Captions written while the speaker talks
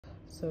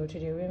So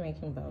today we're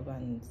making bao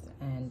buns,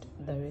 and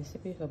the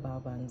recipe for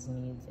bao buns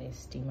needs a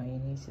steamer. You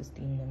need to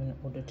steam them in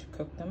order to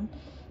cook them,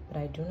 but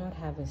I do not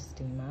have a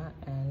steamer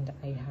and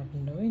I have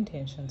no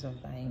intentions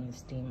of buying a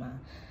steamer,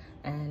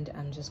 and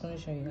I'm just going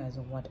to show you guys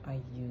what I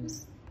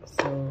use.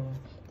 So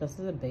this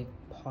is a big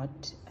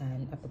pot,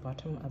 and at the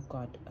bottom I've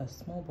got a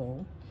small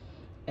bowl,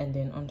 and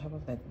then on top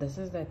of that, this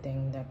is the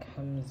thing that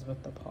comes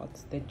with the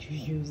pots that you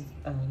use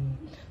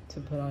to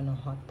put on a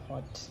hot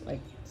pot, like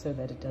so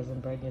that it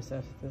doesn't burn your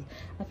surfaces.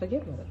 I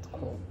forget what it's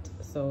called,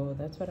 so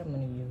that's what I'm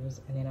going to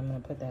use. And then I'm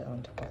going to put that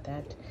on top of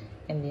that,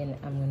 and then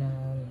I'm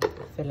going to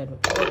fill it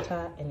with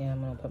water, and then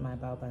I'm going to put my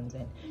bao buns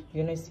in.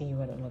 You're going to see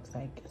what it looks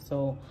like.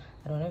 So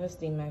I don't have a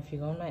steamer. If you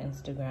go on my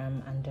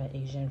Instagram under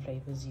Asian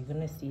Flavors, you're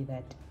going to see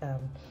that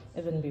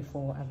even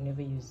before, I've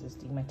never used a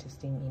steamer to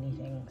steam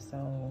anything.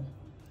 So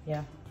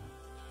yeah.